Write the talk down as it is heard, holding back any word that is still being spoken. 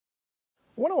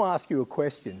I want to ask you a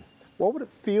question. What would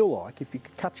it feel like if you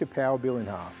could cut your power bill in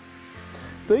half?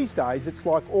 These days, it's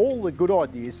like all the good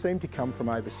ideas seem to come from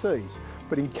overseas,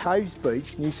 but in Caves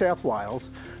Beach, New South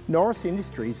Wales, Norris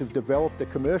Industries have developed a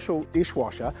commercial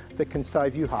dishwasher that can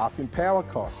save you half in power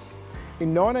costs.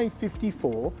 In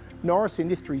 1954, Norris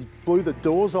Industries blew the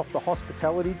doors off the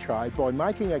hospitality trade by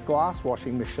making a glass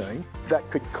washing machine that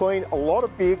could clean a lot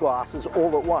of beer glasses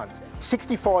all at once.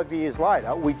 65 years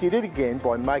later, we did it again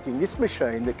by making this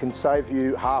machine that can save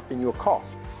you half in your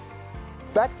cost.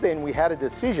 Back then we had a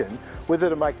decision whether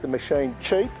to make the machine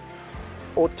cheap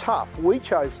or tough. We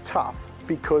chose tough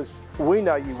because we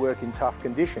know you work in tough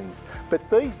conditions. But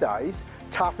these days,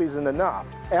 tough isn't enough.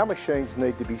 Our machines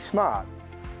need to be smart.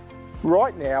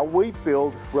 Right now, we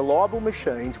build reliable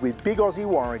machines with big Aussie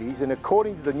warranties and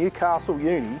according to the Newcastle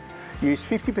Uni, use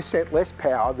 50% less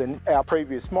power than our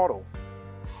previous model.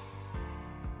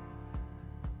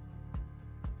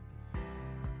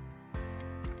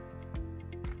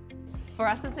 For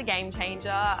us, it's a game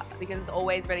changer because it's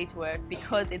always ready to work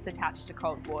because it's attached to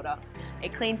cold water.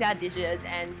 It cleans our dishes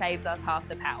and saves us half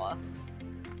the power.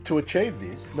 To achieve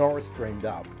this, Norris dreamed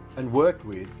up and worked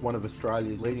with one of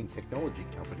Australia's leading technology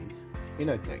companies,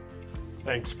 Innotech.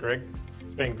 Thanks, Greg.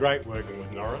 It's been great working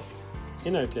with Norris.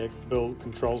 Innotech build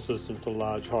control systems for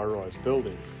large high-rise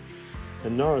buildings,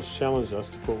 and Norris challenged us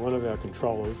to put one of our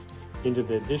controllers into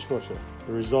their dishwasher.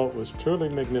 The result was truly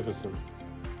magnificent.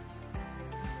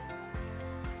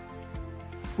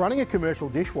 Running a commercial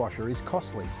dishwasher is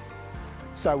costly.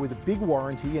 So with a big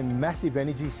warranty and massive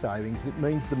energy savings, it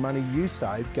means the money you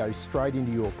save goes straight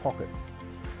into your pocket.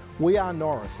 We are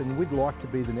Norris and we'd like to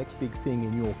be the next big thing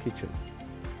in your kitchen.